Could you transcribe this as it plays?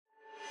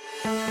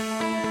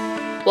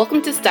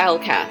Welcome to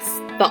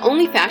Stylecast, the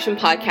only fashion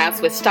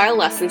podcast with style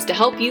lessons to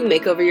help you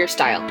make over your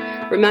style.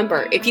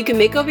 Remember, if you can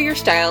make over your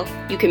style,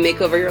 you can make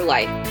over your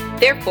life.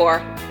 Therefore,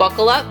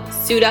 buckle up,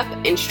 suit up,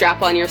 and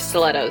strap on your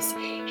stilettos.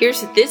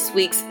 Here's this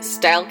week's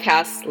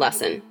Stylecast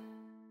lesson.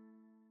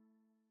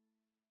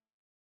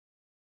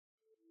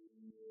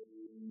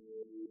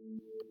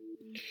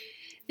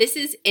 This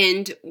is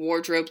End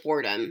Wardrobe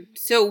Boredom.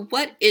 So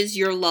what is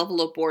your level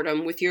of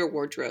boredom with your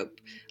wardrobe?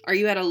 Are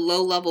you at a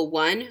low level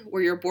 1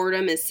 where your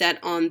boredom is set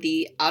on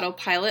the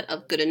autopilot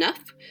of good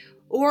enough?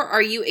 Or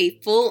are you a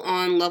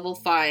full-on level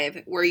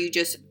 5 where you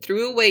just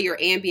threw away your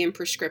Ambien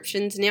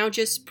prescriptions, now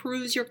just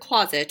peruse your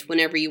closet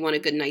whenever you want a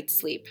good night's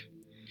sleep?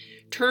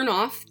 Turn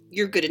off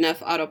your good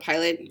enough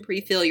autopilot,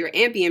 refill your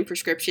Ambien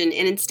prescription,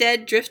 and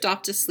instead drift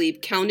off to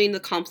sleep counting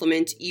the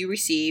compliment you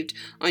received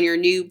on your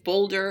new,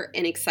 bolder,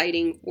 and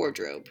exciting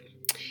wardrobe.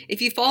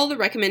 If you follow the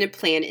recommended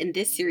plan in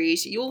this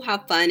series, you will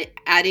have fun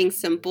adding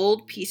some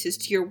bold pieces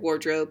to your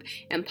wardrobe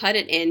and put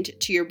an end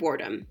to your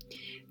boredom.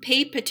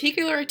 Pay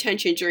particular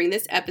attention during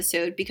this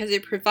episode because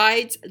it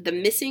provides the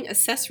missing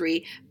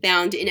accessory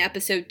found in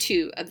episode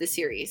 2 of the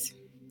series.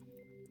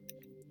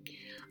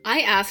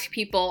 I asked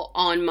people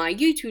on my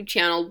YouTube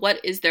channel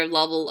what is their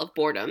level of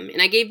boredom, and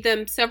I gave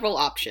them several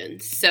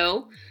options.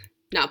 So,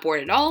 not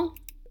bored at all,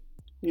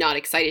 not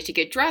excited to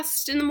get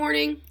dressed in the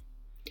morning,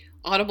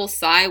 audible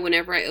sigh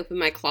whenever I open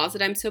my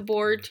closet, I'm so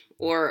bored,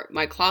 or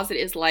my closet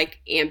is like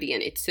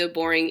Ambien, it's so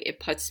boring it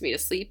puts me to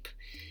sleep.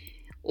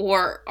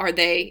 Or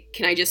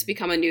can I just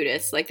become a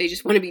nudist? Like they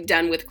just want to be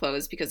done with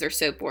clothes because they're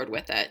so bored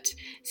with it.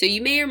 So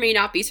you may or may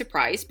not be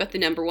surprised, but the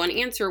number one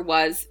answer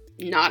was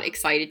not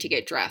excited to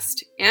get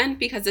dressed. And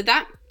because of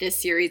that, this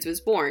series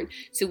was born.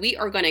 So we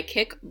are going to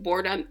kick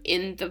boredom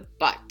in the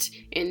butt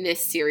in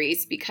this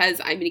series because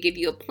I'm going to give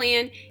you a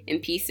plan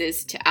and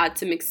pieces to add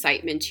some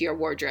excitement to your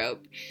wardrobe.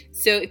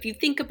 So if you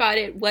think about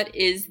it, what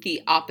is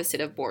the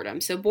opposite of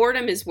boredom? So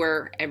boredom is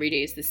where every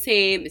day is the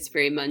same, it's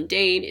very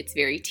mundane, it's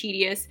very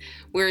tedious.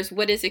 Whereas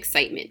what is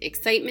excitement?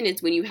 Excitement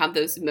is when you have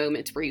those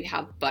moments where you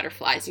have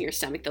butterflies in your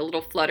stomach, the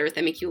little flutters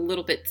that make you a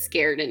little bit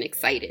scared and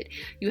excited.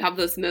 You have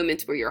those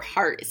moments where your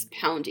heart is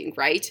pounding,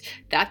 right?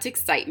 That's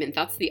excitement.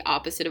 That's the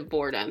opposite of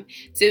boredom.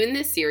 So in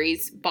this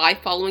series, by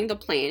following the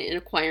plan and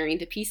acquiring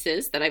the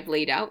pieces that I've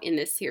laid out in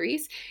this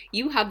series,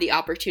 you have the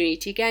opportunity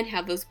to again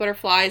have those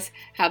butterflies,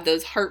 have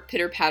those heart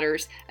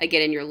pitter-patters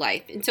again in your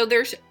life. And so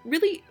there's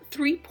really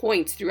 3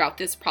 points throughout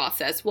this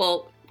process.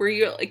 Where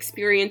you'll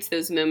experience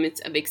those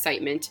moments of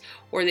excitement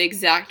or the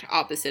exact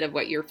opposite of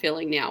what you're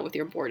feeling now with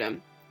your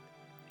boredom.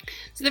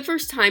 So the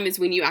first time is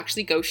when you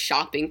actually go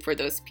shopping for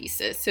those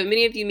pieces. So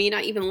many of you may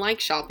not even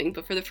like shopping,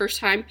 but for the first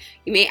time,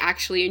 you may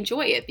actually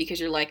enjoy it because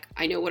you're like,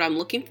 I know what I'm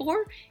looking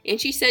for. And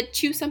she said,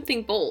 choose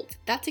something bold.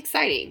 That's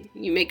exciting.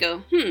 You may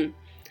go,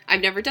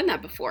 I've never done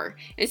that before.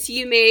 And so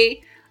you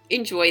may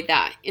enjoy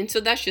that. And so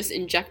that's just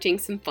injecting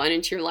some fun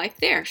into your life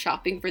there,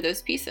 shopping for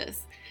those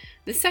pieces.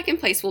 The second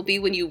place will be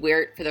when you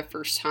wear it for the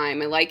first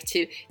time. I like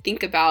to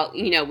think about,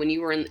 when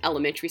you were in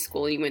elementary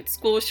school and you went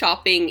school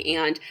shopping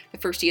and the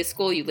first day of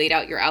school you laid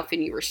out your outfit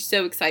and you were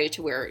so excited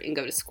to wear it and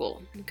go to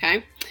school,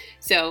 okay?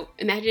 So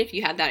imagine if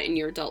you had that in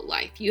your adult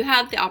life. You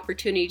have the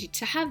opportunity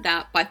to have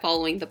that by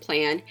following the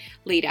plan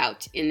laid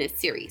out in this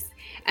series.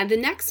 And the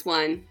next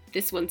one,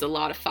 this one's a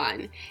lot of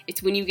fun.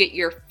 It's when you get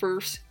your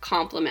first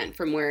compliment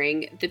from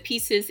wearing the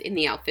pieces in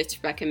the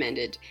outfits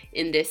recommended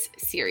in this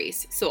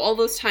series. So all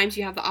those times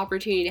you have the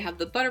opportunity to have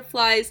the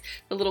butterflies,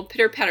 the little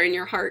pitter-patter in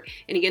your heart,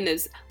 and again,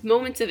 those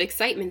moments of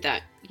excitement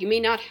that you may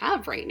not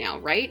have right now,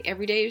 right?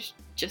 Every day is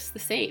just the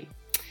same.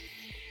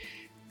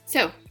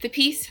 So the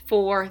piece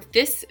for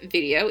this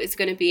video is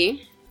going to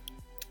be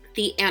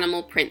the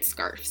animal print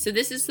scarf. So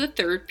this is the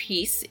third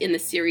piece in the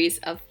series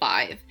of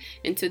 5.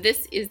 And so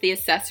this is the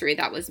accessory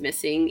that was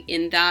missing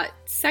in that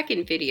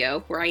second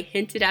video where I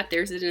hinted at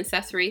there's an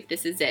accessory.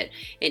 This is it,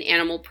 an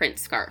animal print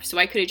scarf. So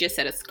I could have just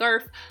said a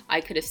scarf. I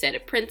could have said a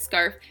print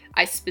scarf.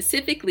 I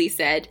specifically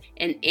said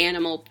an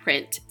animal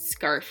print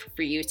scarf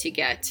for you to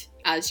get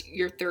as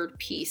your third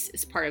piece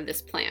as part of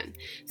this plan.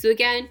 So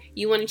again,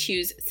 you want to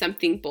choose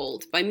something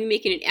bold. By me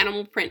making an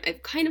animal print,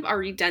 I've kind of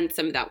already done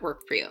some of that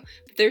work for you.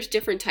 But there's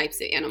different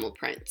types of animal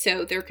print.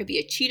 So there could be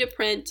a cheetah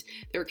print,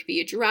 there could be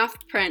a giraffe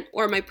print,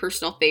 or my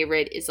personal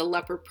favorite is a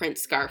leopard print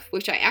scarf,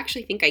 which I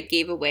actually think I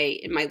gave away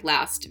in my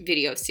last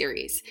video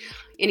series.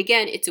 And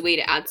again, it's a way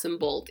to add some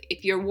bold.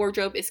 If your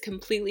wardrobe is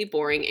completely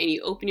boring and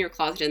you open your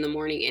closet in the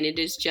morning and it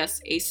is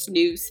just a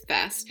snooze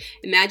fest,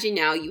 imagine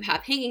now you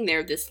have hanging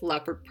there this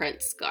leopard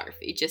print scarf.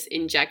 It just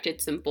injected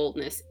some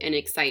boldness and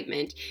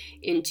excitement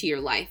into your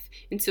life.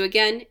 And so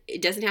again,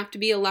 it doesn't have to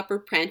be a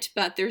leopard print,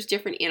 but there's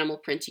different animal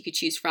prints you could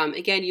choose from.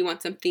 Again, you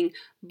want something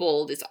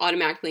bold. It's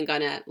automatically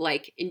gonna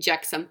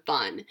inject some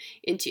fun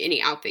into any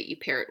outfit you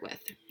pair it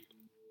with.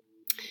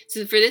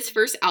 So for this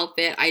first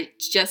outfit, I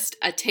just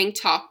a tank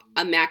top,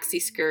 a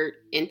maxi skirt,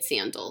 and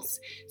sandals.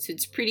 So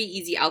it's pretty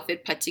easy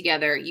outfit put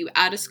together. You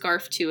add a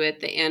scarf to it,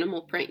 the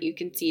animal print, you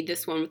can see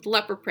this one with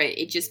leopard print.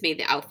 It just made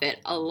the outfit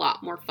a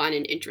lot more fun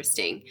and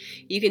interesting.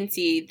 You can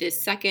see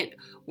this second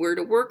wear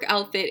to work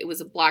outfit. It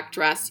was a black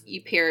dress.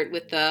 You pair it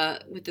with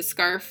the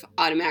scarf,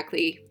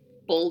 automatically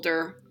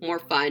bolder, more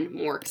fun,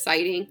 more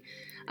exciting.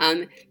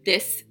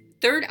 This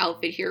third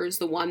outfit here is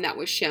the one that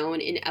was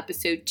shown in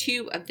episode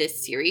 2 of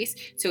this series.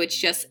 So it's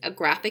just a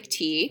graphic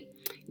tee,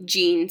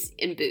 jeans,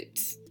 and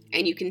boots.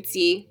 And you can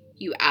see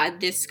you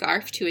add this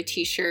scarf to a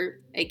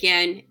t-shirt.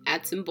 Again,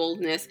 add some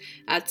boldness,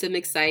 add some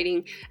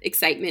excitement.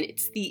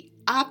 It's the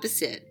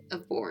opposite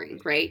of boring,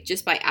 right?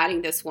 Just by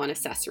adding this one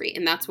accessory.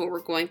 And that's what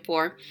we're going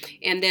for.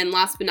 And then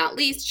last but not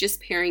least,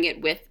 just pairing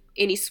it with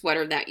any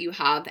sweater that you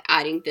have,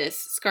 adding this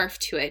scarf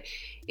to it.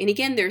 And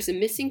again, there's a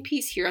missing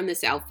piece here on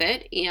this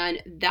outfit,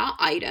 and that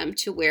item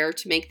to wear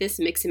to make this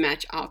mix and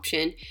match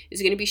option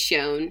is going to be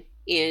shown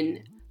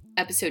in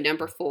episode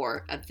number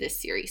 4 of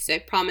this series. So I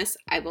promise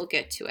I will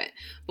get to it.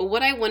 But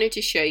what I wanted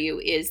to show you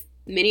is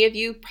many of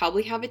you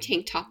probably have a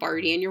tank top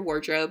already in your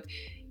wardrobe.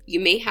 You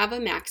may have a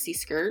maxi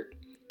skirt.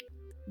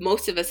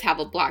 Most of us have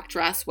a black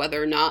dress,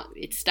 whether or not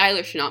it's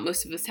stylish or not.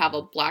 Most of us have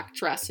a black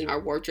dress in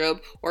our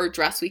wardrobe, or a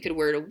dress we could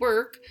wear to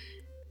work.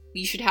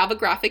 You should have a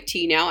graphic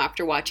tee now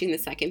after watching the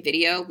second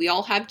video. We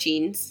all have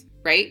jeans,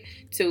 right?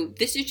 So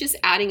this is just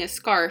adding a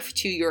scarf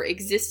to your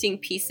existing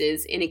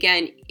pieces. And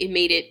again, it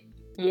made it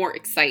more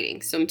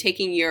exciting. So I'm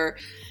taking your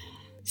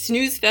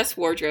snooze fest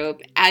wardrobe,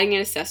 adding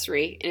an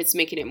accessory, and it's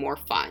making it more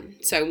fun.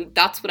 So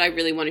that's what I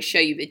really want to show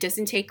you. It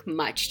doesn't take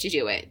much to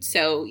do it.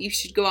 So you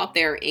should go out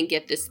there and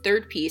get this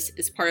third piece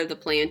as part of the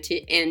plan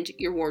to end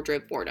your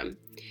wardrobe boredom.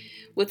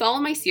 With all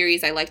of my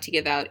series, I like to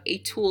give out a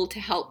tool to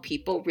help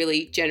people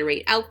really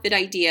generate outfit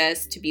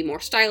ideas to be more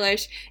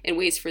stylish and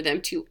ways for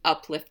them to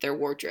uplift their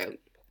wardrobe.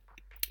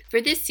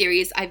 For this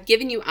series, I've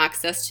given you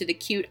access to the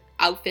Cute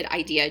Outfit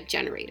Idea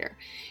Generator.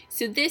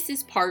 So this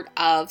is part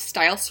of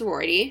Style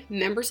Sorority.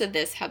 Members of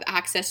this have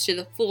access to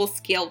the full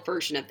scale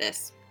version of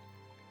this.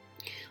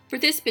 For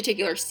this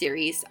particular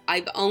series,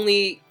 I've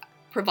only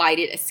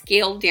provided a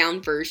scaled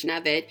down version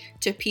of it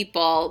to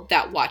people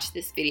that watch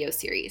this video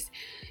series.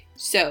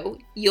 So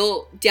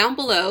down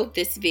below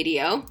this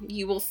video,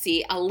 you will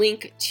see a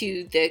link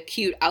to the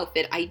Cute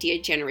Outfit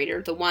Idea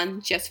Generator, the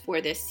one just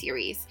for this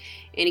series.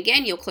 And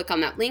again, you'll click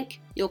on that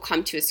link. You'll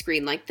come to a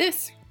screen like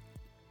this.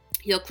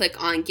 You'll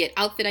click on Get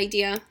Outfit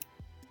Idea.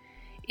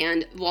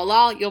 And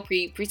voila, you'll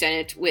be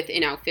presented with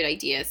an outfit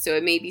idea. So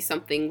it may be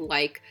something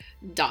like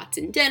dots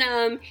and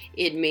denim.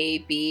 It may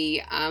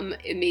be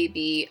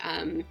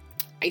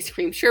ice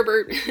cream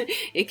sherbet.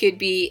 It could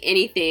be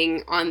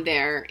anything on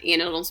there,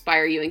 and it'll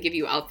inspire you and give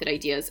you outfit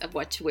ideas of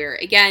what to wear.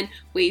 Again,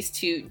 ways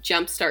to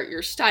jumpstart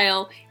your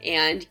style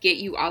and get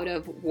you out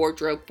of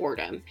wardrobe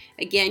boredom.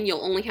 Again,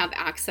 you'll only have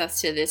access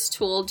to this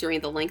tool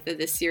during the length of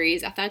this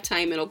series. At that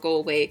time, it'll go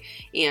away,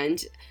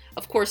 and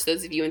of course,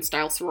 those of you in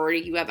Style Sorority,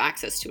 you have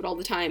access to it all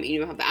the time, and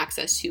you have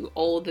access to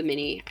all the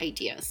mini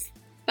ideas.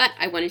 But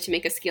I wanted to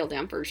make a scaled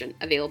down version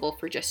available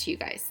for just you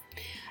guys.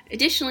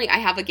 Additionally, I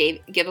have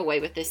a giveaway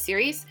with this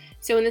series.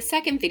 So in the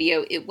second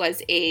video, it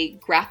was a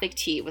graphic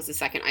tee was the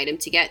second item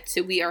to get.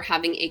 So we are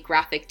having a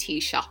graphic tee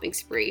shopping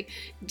spree.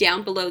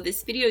 Down below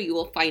this video, you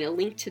will find a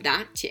link to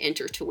that to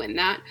enter to win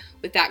that.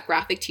 With that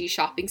graphic tee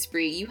shopping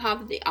spree, you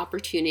have the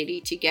opportunity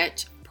to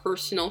get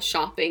personal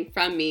shopping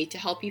from me to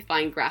help you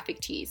find graphic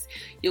tees.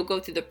 You'll go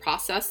through the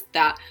process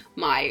that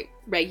my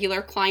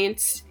regular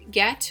clients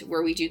get,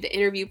 where we do the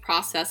interview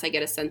process. I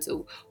get a sense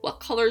of what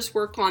colors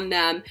work on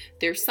them,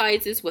 their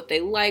sizes, what they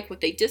like,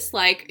 what they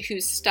dislike,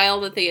 whose style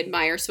that they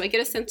admire. So I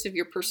get a sense of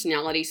your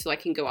personality so I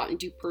can go out and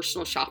do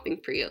personal shopping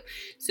for you.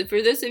 So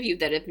for those of you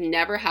that have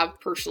never had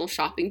personal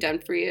shopping done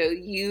for you,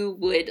 you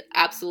would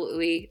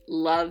absolutely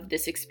love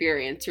this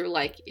experience. You're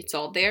like, it's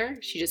all there.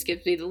 She just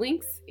gives me the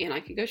links and I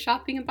can go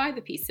shopping and buy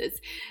the pieces.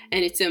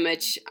 And it's so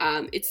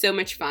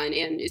much fun,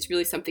 and it's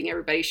really something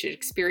everybody should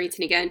experience.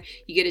 And again,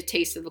 you get a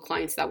taste of the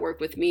clients that work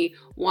with me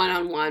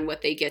one-on-one,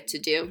 what they get to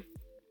do.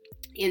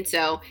 And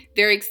so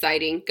very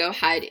exciting. Go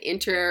ahead,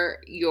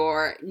 enter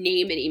your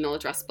name and email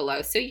address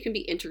below so you can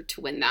be entered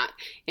to win that.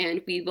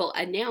 And we will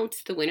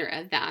announce the winner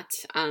of that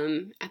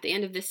at the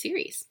end of this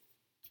series.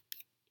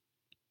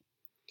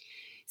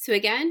 So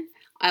again,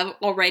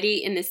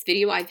 already in this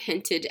video, I've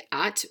hinted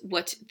at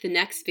what the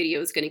next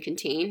video is going to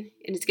contain,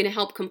 and it's going to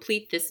help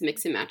complete this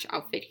mix and match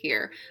outfit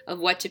here of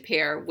what to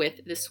pair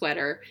with the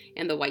sweater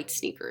and the white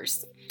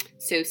sneakers.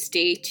 So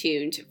stay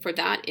tuned for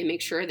that and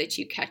make sure that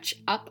you catch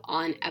up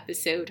on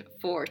episode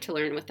 4 to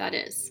learn what that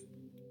is.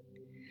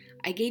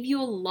 I gave you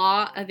a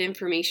lot of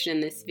information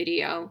in this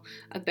video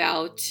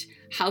about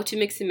how to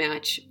mix and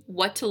match,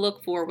 what to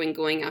look for when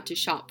going out to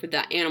shop for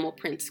that animal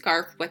print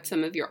scarf, what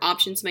some of your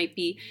options might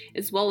be,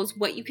 as well as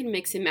what you can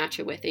mix and match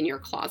it with in your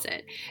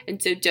closet.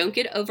 And so don't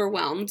get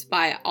overwhelmed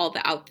by all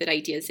the outfit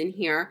ideas in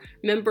here.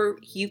 Remember,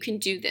 you can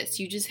do this.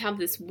 You just have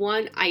this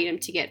one item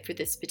to get for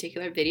this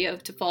particular video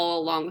to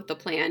follow along with the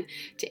plan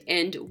to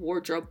end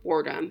wardrobe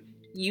boredom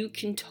You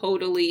can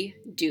totally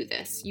do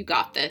this. You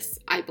got this.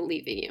 I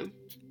believe in you.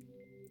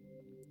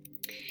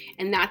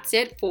 And that's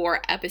it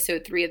for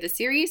episode 3 of the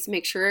series.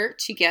 Make sure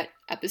to get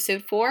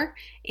episode 4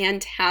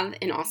 and have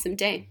an awesome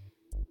day.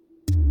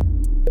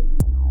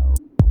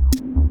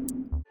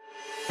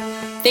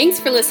 Thanks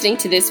for listening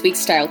to this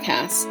week's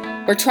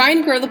Stylecast. We're trying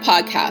to grow the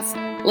podcast.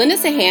 Lend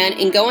us a hand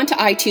and go onto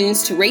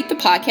iTunes to rate the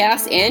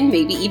podcast and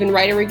maybe even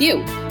write a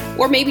review.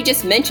 Or maybe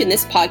just mention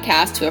this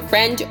podcast to a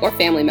friend or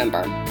family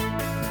member.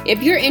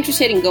 If you're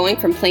interested in going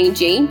from plain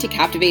Jane to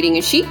captivating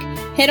and chic,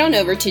 head on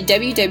over to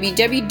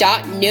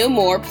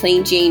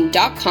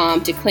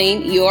www.nomoreplainjane.com to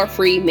claim your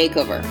free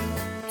makeover.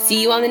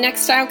 See you on the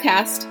next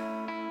Stylecast.